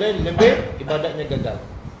pada yang lain lebih, ibadatnya gagal.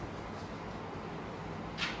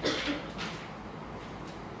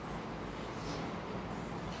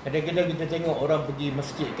 Kadang-kadang kita tengok orang pergi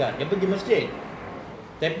masjid kan, dia pergi masjid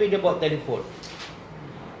tapi dia bawa telefon.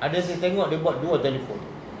 Ada saya tengok dia buat 2 telefon.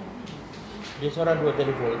 Dia seorang 2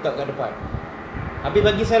 telefon letak kat depan. Habis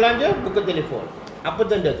bagi salam je, buka telefon. Apa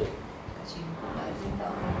tanda tu?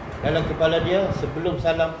 Dalam kepala dia sebelum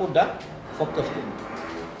salam pun dah fokus tu.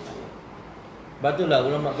 Sebab itulah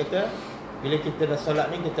ulama kata, bila kita dah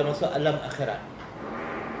solat ni kita masuk alam akhirat.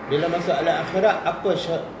 Bila masuk alam akhirat, apa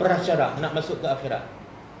prasyarat nak masuk ke akhirat?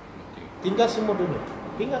 Tinggal semua dunia.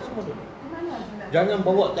 Tinggal semua dunia. Jangan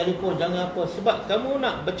bawa telefon, jangan apa. Sebab kamu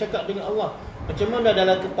nak bercakap dengan Allah. Macam mana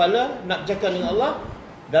dalam kepala nak bercakap dengan Allah,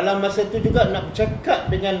 dalam masa itu juga nak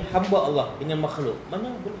bercakap dengan hamba Allah, dengan makhluk.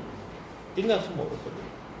 Mana boleh? Tinggal semua urusan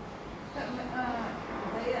dunia.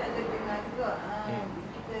 Saya ada dengar juga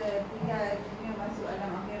kita tinggal dunia masuk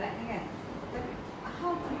alam akhirat ni kan. Tapi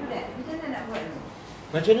how to do that? Macam mana nak buat tu?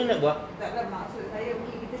 Macam mana nak buat? Taklah maksud saya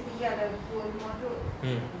kita tinggal dalam semua tu.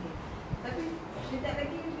 Tapi sekejap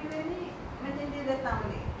lagi bila ni macam dia datang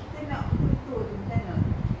balik, kita nak betul macam mana?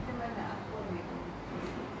 Macam mana apa ni?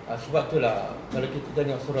 Sebab itulah kalau kita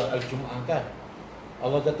tengok surah Al-Jumu'ah kan,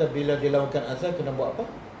 Allah kata bila dilakukan azan kena buat apa?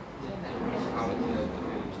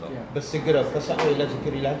 Bersegera fasa'u ila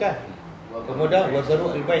zikrillah kan. Kemudian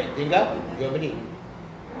wazaru al-bai', tinggal jual beli.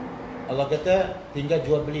 Allah kata tinggal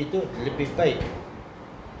jual beli itu lebih baik.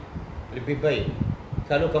 Lebih baik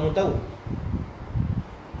kalau kamu tahu.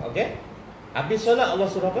 Okey? Habis solat Allah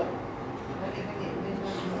suruh apa?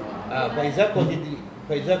 Faiza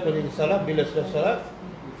qadi salat, bila sudah solat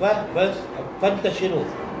fantashiru,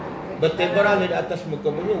 bertebaran di atas muka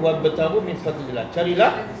bumi, wa bataru min fadlillah,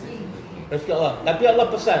 carilah rezeki Allah. Tapi Allah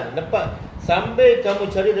pesan, lepas sambil kamu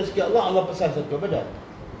cari rezeki Allah, Allah pesan satu benda,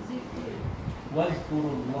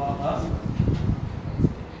 wazkurullaha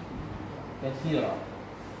katsira.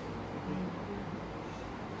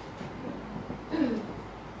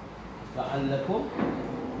 La'allakum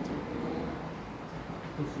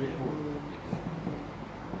tuflihun.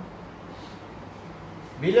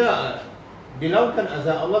 Bila dilakukan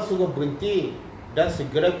azan, Allah suruh berhenti dan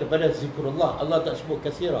segera kepada zikrullah. Allah tak sebut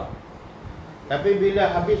katsira. Tapi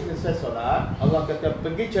bila habis selesai solat, Allah kata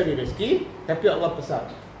pergi cari rezeki, tapi Allah pesan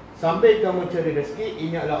sambil kamu cari rezeki,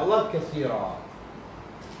 ingatlah Allah katsira.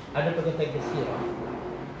 Ada perkataan katsira.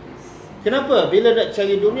 Kenapa? Bila nak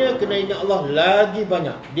cari dunia, kena ingat Allah lagi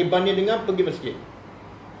banyak dibanding dengan pergi masjid.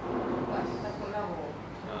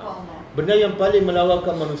 Benda yang paling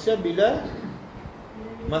melawakan manusia bila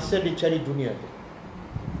masa dia cari dunia tu.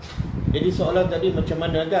 Jadi soalan tadi macam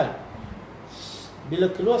mana kan? Bila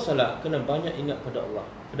keluar salat, kena banyak ingat pada Allah,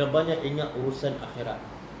 kena banyak ingat urusan akhirat.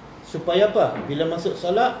 Supaya apa? Bila masuk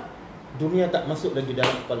salat, dunia tak masuk lagi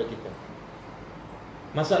dalam kepala kita.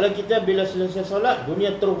 Masalah kita bila selesai solat,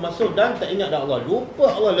 dunia terus masuk dan tak ingat dah Allah.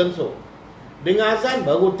 Lupa Allah langsung. Dengan azan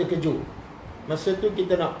baru terkejut. Masa tu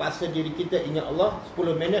kita nak paksa diri kita ingat Allah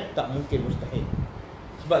 10 minit, tak mungkin, mustahil.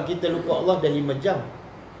 Sebab kita lupa Allah dah 5 jam.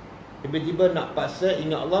 Tiba-tiba nak paksa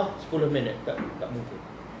ingat Allah 10 minit, tak mungkin.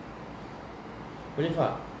 Boleh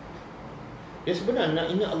faham? Dia sebenarnya nak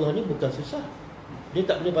ingat Allah ni bukan susah. Dia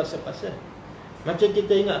tak boleh paksa-paksa. Macam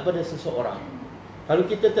kita ingat pada seseorang. Kalau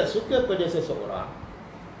kita tak suka pada seseorang,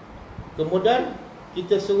 kemudian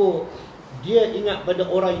kita suruh dia ingat pada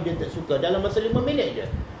orang yang dia tak suka dalam masa 5 minit je,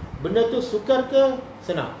 benda tu sukar ke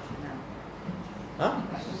senang? Ha?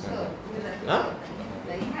 Ha?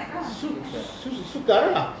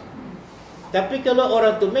 Sukar lah. Tapi kalau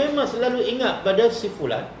orang tu memang selalu ingat pada si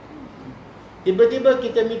fulan, tiba-tiba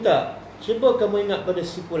kita minta, cuba kamu ingat pada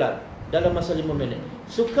si fulan dalam masa 5 minit.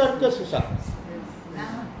 Sukar ke susah?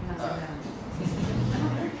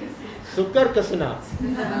 Sukar ke senang?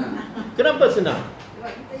 Kenapa senang?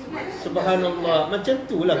 Subhanallah. Macam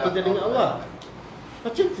itulah kita dengan Allah.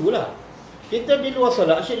 Macam itulah. Kita di luar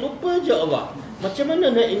solat asyik lupa je Allah. Macam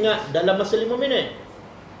mana nak ingat dalam masa 5 minit?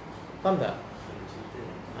 Faham tak?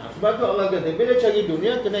 Sebab tu Allah kata, bila cari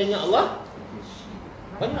dunia kena ingat Allah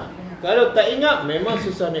banyak. Kalau tak ingat, memang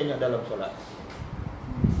susah nak ingat dalam solat.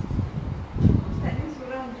 Ustaz ni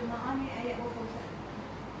surah Jumaat ni ayat berapa Ustaz?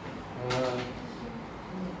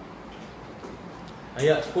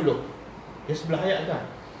 Ayat 10. Dia sebelah ayat kan?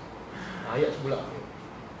 Ayat sebelah.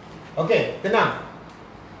 Okey, tenang.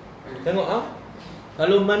 Tengok ah.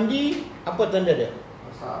 Kalau mandi, apa tanda dia?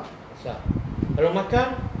 Basah. Kalau makan,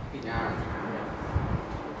 Kenyang.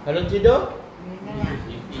 kalau tidur,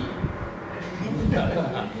 Mimpi.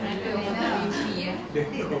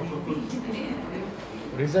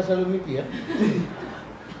 Riza selalu mimpi ya.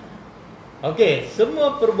 Okey,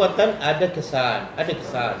 semua perbuatan ada kesan, ada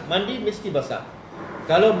kesan. Mandi mesti basah.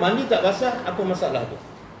 Kalau mandi tak basah, apa masalah tu?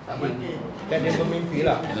 Tak mandi. Kan dia bermimpi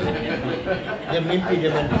lah. Dia mimpi dia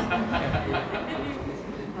mandi.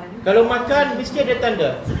 Kalau makan mesti ada tanda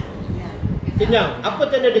kenyang. Apa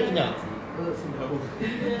tanda dia kenyang?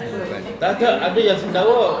 Tak ada yang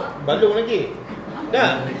sendawa balung lagi.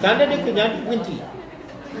 Dah, tanda dia kenyang, dia berhenti.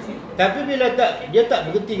 Tapi bila dia tak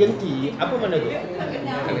berhenti-henti, apa mana tu?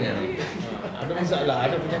 Ada masalah,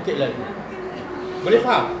 ada penyakit lagi. Boleh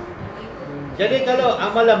faham? Jadi kalau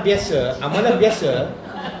amalan biasa,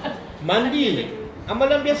 mandi,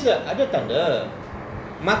 amalan biasa ada tanda.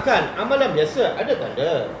 Makan, amalan biasa ada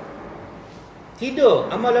tanda. Tidur,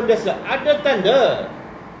 amalan biasa ada tanda.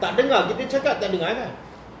 Tak dengar, kita cakap tak dengar kan?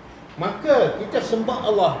 Maka kita sembah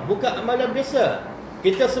Allah bukan amalan biasa.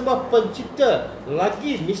 Kita sembah pencipta,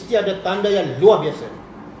 lagi mesti ada tanda yang luar biasa.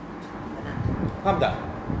 Faham tak?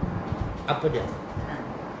 Apa dia?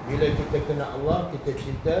 Bila kita kenal Allah, kita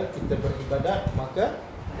cinta, kita beribadat, maka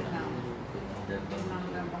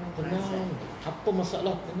tenang. Apa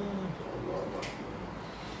masalah? Tenang.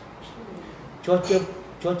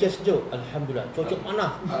 Cuaca sejuk, alhamdulillah. Cuaca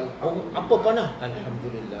panas, apa panas?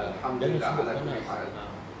 Alhamdulillah. Jangan sebut panas.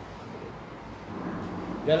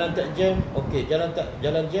 Jalan tak jam, okey. Jalan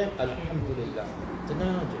jam, alhamdulillah.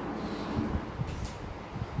 Tenang je.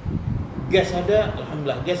 Gas ada,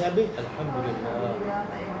 alhamdulillah. Gas habis, alhamdulillah.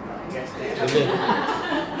 Boleh.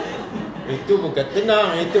 Itu bukan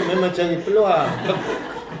tenang, itu memang cari peluang.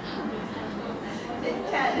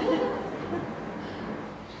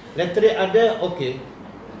 Elektrik ada, okey.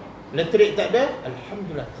 Elektrik tak ada,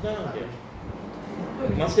 alhamdulillah, tenang je.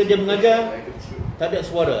 Masa dia mengajar, tak ada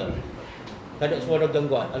suara. Tak ada suara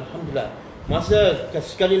gangguan, alhamdulillah. Masa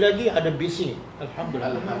sekali lagi ada bising,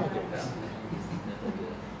 alhamdulillah.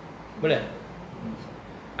 Boleh?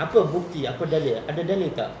 Apa bukti, apa dalil? Ada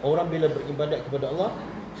dalil tak? Orang bila beribadat kepada Allah,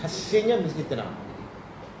 hasilnya mesti tenang.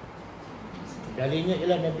 Dalilnya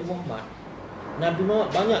ialah Nabi Muhammad. Nabi Muhammad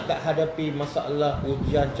banyak tak hadapi masalah,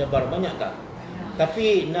 ujian, cabar, banyak tak?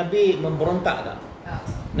 Tapi Nabi memberontak tak?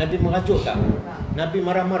 Nabi merajuk tak? Nabi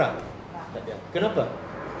marah-marah? Tak ada. Kenapa?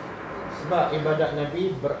 Sebab ibadat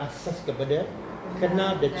Nabi berasas kepada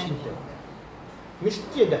kenal dan cinta.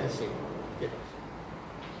 Mesti ada hasil.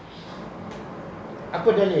 Apa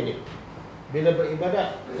dalil dia? Bila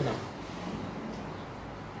beribadat, tenang.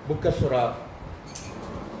 Buka surah.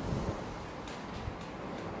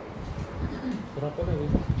 Surah apa lagi?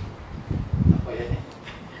 Apa ya?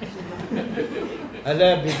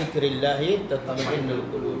 Ala bi dzikrillahi tatma'innul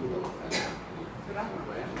qulub.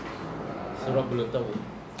 Surah belum tahu.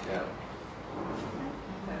 Ya.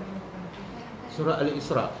 Surah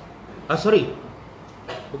Al-Isra. Sorry.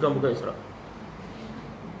 Bukan Isra.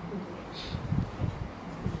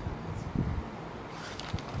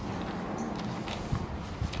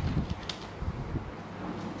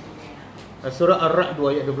 Surah Ar-Ra'd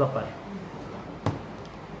ayat 28.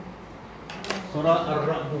 Surah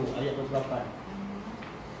Ar-Ra'd ayat 28.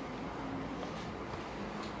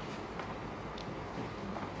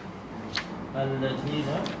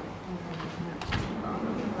 Alladzina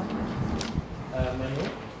amanu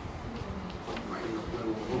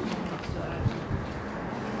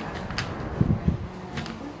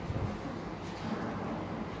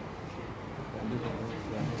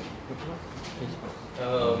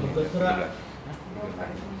bukan surat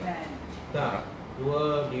tak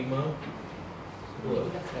 252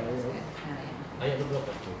 Ayat 28.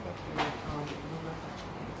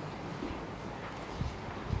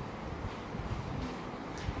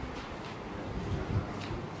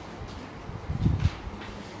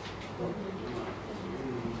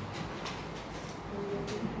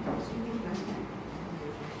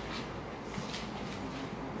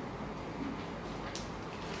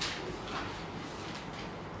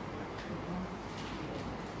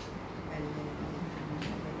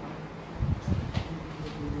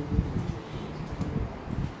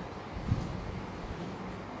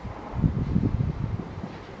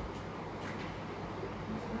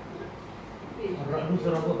 Ar-Rahman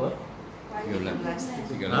surah apa?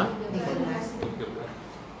 13. Ha? 13.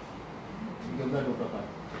 13-24.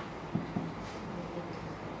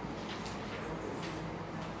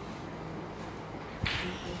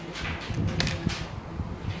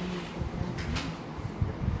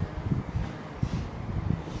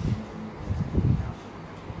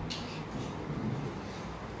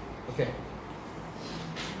 Okey.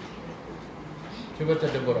 Cuba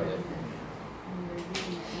tadabbur ayat.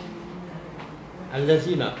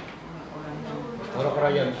 Allazina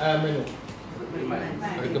orang-orang yang amanu,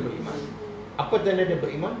 mereka beriman. Apa tanda dia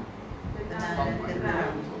beriman?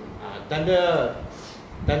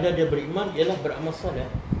 Tanda dia beriman ialah beramal soleh.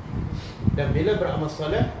 Dan bila beramal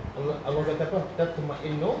soleh, Allah kata apa?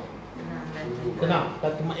 Tatma'innu, tenang.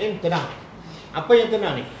 Tatma'in, tenang. Apa yang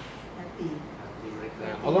tenang ni?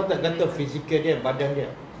 Allah tak kata fizikal dia, badan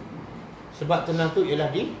dia. Sebab tenang tu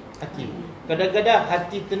ialah di hati. Kadang-kadang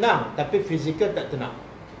hati tenang tapi fizikal tak tenang.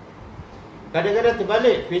 Kadang-kadang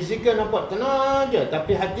terbalik, fizikal nampak tenang je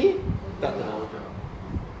tapi hati tak tenang.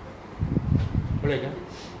 Boleh kan?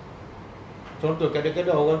 Contoh,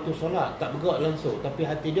 kadang-kadang orang tu solat tak bergerak langsung tapi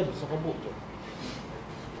hati dia berserabut tu.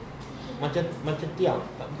 Macam tiang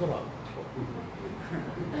tak bergerak.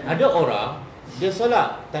 Ada orang dia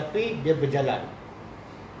solat tapi dia berjalan.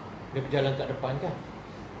 Dia berjalan kat depan kan?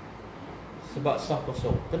 Sebab sah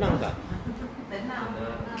kosong. Tenang tak? Tenang.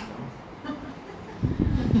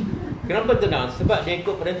 Kenapa tenang? Sebab dia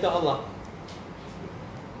ikut perintah Allah.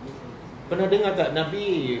 Pernah dengar tak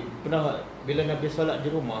Nabi bila Nabi solat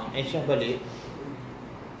di rumah, Aisyah balik,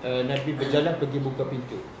 Nabi berjalan pergi buka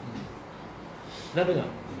pintu. Pernah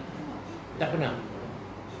dengar? Tak pernah.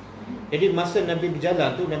 Jadi masa Nabi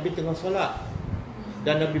berjalan tu, Nabi tengah solat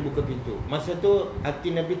dan Nabi buka pintu. Masa tu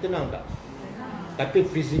hati Nabi tenang tak? Tapi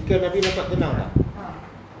fizikal Nabi nampak tenang tak?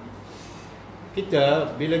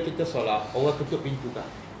 Kita, bila kita solat, orang tutup pintu kan?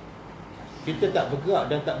 Kita tak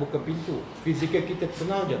bergerak dan tak buka pintu. Fizikal kita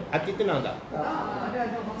tenang je. Hati tenang tak?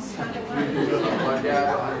 Ada bangsa ada Dia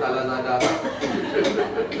hantar Lazada.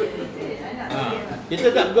 Kita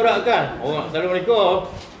tak bergerak kan? Orang,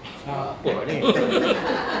 Assalamualaikum. Apa ni?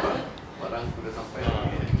 Barang sudah sampai.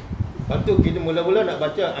 Lepas tu kita mula-mula nak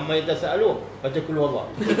baca Amma Yatasa'alu, baca Qul Allah.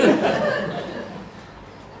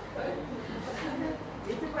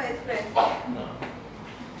 Itu Pak Express.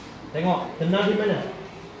 Tengok, tenang di mana?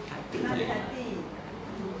 Tenang di hati.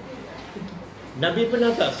 Nabi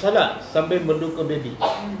pernah tak salat sambil mendukung baby?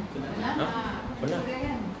 Pernah.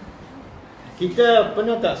 Kita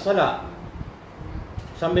pernah tak salat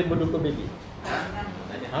sambil mendukung baby?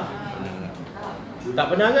 Ha? Tak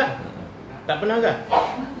pernah kan? Tak pernah kan?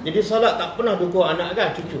 Jadi salat tak pernah dukung anak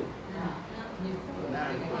kan, cucu?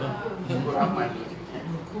 Rahman.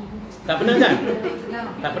 Tak pernah kan?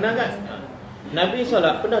 Tak pernah kan? Nabi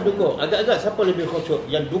salat pernah dukung. Agak-agak siapa lebih khusyuk?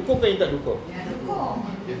 Yang dukung ke yang tak dukung?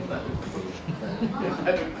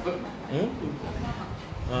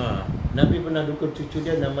 Nabi pernah dukung cucu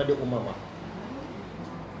dia, nama dia Umamah.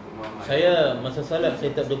 Saya masa salat saya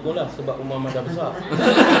tak dukung lah sebab Umamah dah besar.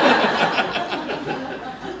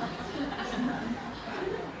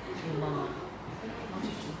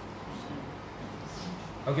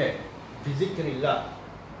 Okey, bizikrillah.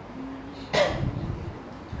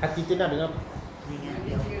 Hati tenang dengan apa?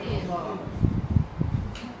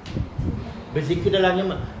 Berzikir dalam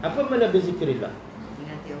yang apa makna berzikrillah?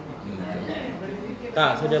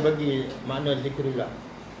 Tak, saya dah bagi makna zikrillah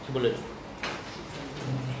sebelum.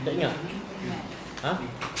 Tak ingat? Ha?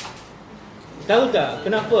 Tahu tak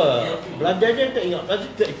kenapa belajar je tak ingat?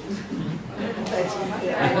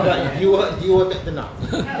 Sebab jiwa tak tenang.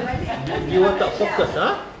 Jiwa tak fokus,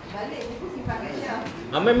 ha? Balik buku simpan kat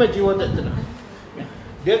Syah. Memang jiwa tak tenang.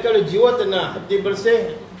 Dia kalau jiwa tenang, hati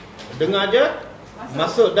bersih, dengar je,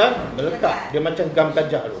 masuk dan melekat. Dia macam gam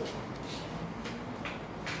kajak tu.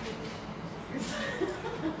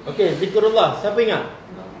 Okey, zikrullah. Siapa ingat?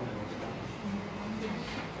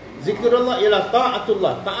 Zikrullah ialah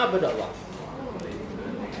ta'atullah, taat pada Allah.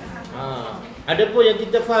 Adapun yang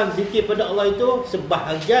kita faham zikir pada Allah itu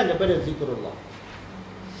sebahagian daripada zikrullah.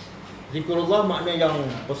 Zikrullah makna yang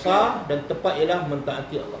besar dan tepat ialah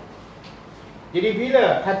mentaati Allah. Jadi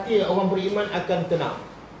bila hati orang beriman akan tenang?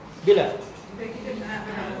 Bila?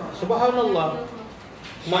 Subhanallah.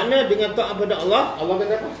 Makna dengan taat kepada Allah, Allah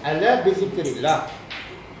kata apa? Ala bi zikrillah.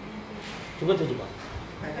 Cuba terjemah.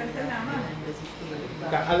 Akan tenang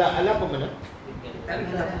lah. Ala apa mana?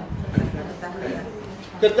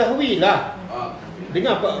 Ketahuilah.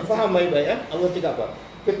 Dengar apa? Faham baik-baik ya? Allah cakap apa?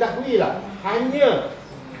 Ketahuilah. Hanya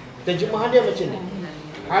terjemahan dia macam ni.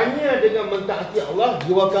 Hanya dengan mentaati Allah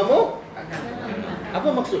jiwa kamu. Apa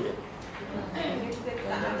maksud dia?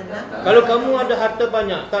 Kalau kamu ada harta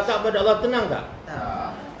banyak, tak pada Allah, tenang tak?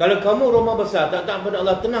 Kalau kamu rumah besar, tak pada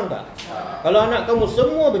Allah, tenang tak? Kalau anak kamu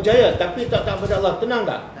semua berjaya tapi tak pada Allah, tenang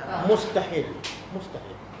tak? Mustahil.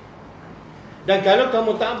 Mustahil. Dan kalau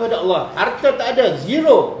kamu tak pada Allah, harta tak ada,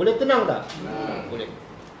 zero, boleh tenang tak? Boleh.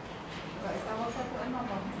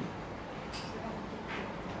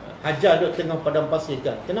 Hajar duduk tengah padang pasir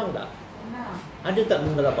kan, tenang tak? Ada tak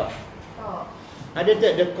menggelapar? Ada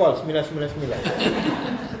tak ada call 999?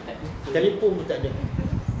 Telefon pun tak ada.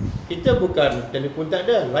 Kita bukan telefon tak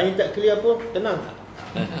ada, line tak clear pun, tenang tak?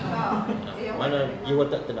 Mana jiwa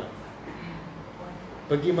tak tenang.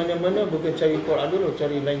 Pergi mana-mana bukan cari Quran dulu,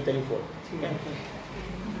 cari line telefon kan?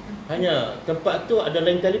 Hanya tempat tu ada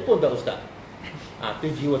line telefon tak Ustaz?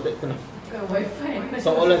 Tu jiwa tak tenang.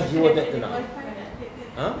 Seolah jiwa tak tenang.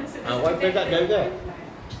 Wifi tak ada ke?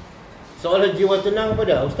 Seolah jiwa tenang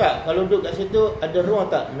pada Ustaz, kalau duduk kat situ ada ruang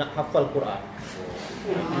tak nak hafal Quran?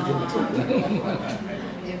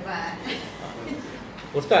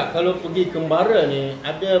 Ustaz, kalau pergi kembara ni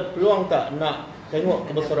ada peluang tak nak tengok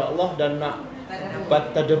kebesaran Allah dan nak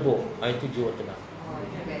Tadabbur? Itu jiwa tenang.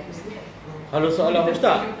 Kalau soalan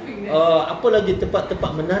Ustaz, apa lagi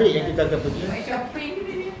tempat-tempat menarik yang kita akan pergi? Shopping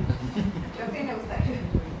dah Ustaz.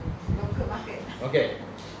 Local market. Okey.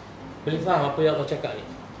 Boleh faham apa yang aku cakap ni?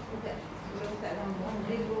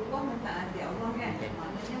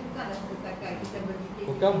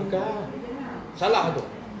 Bukan. Salah tu.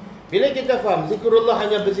 Bila kita faham zikrullah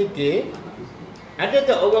hanya berzikir, ada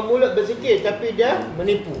tak orang mulut berzikir tapi dia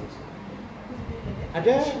menipu?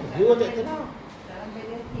 Ada, jiwa tak tenang.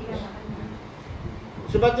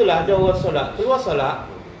 Sebab itulah ada orang solat, keluar solat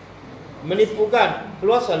menipukan,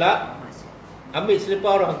 keluar solat ambil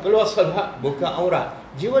selipar orang, keluar solat buka aurat.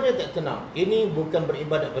 Jiwa dia tak tenang. Ini bukan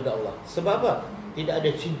beribadat pada Allah. Sebab apa? Tidak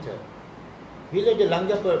ada cinta. Bila dia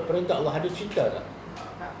langgar perintah Allah, ada cinta tak?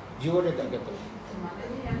 Jiwa dia tak kata.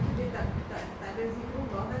 Maknanya yang dia tak ada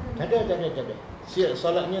zikrullah kan? Tak ada.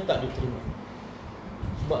 Solatnya tak diterima.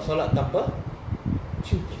 Sebab solat tanpa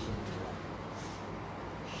cinta.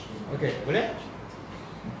 Okey, boleh?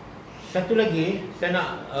 Satu lagi saya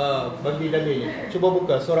nak bagi dalilnya. Cuba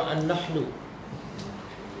buka surah An-Nahl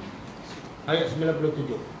ayat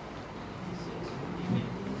 97.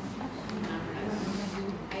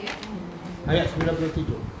 Ayat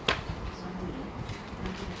 97.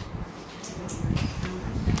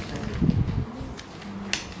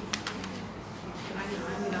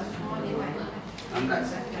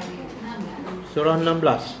 Surah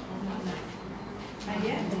 16.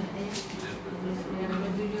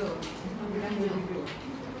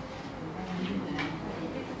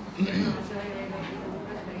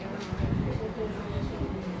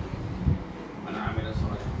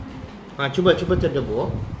 Cuba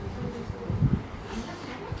tadabbur.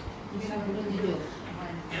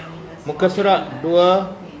 Muka surat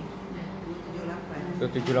 278.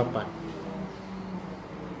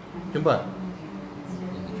 Cuba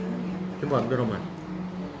Abdul Rahman.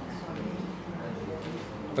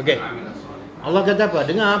 Okey. Allah kata apa?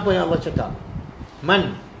 Dengar apa yang Allah cakap.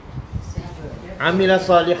 Man amila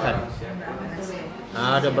salihan.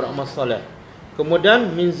 Ada beramal soleh.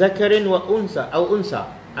 Kemudian min zakarin wa unsa atau unsa,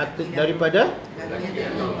 daripada,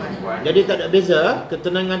 jadi tak ada beza,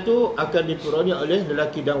 ketenangan tu akan diperoleh oleh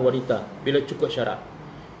lelaki dan wanita bila cukup syarat.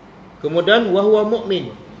 Kemudian wa huwa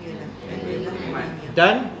mu'min,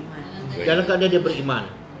 dan dalam keadaan dia beriman.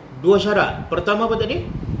 Dua syarat. Pertama apa tadi?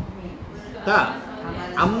 Tak.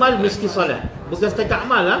 Amal mesti soleh. Bukan setakat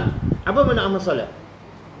amal lah. Apa makna amal soleh?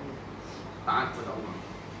 Taat kepada Allah.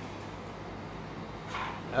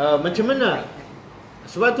 Macam mana?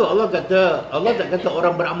 Sebab tu Allah tak kata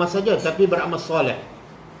orang beramal saja, tapi beramal soleh.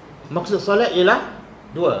 Maksud soleh ialah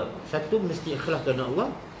dua. Satu, mesti ikhlas kerana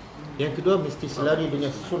Allah. Yang kedua, mesti selari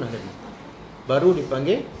dengan sunnah Nabi. Baru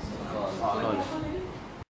dipanggil soleh.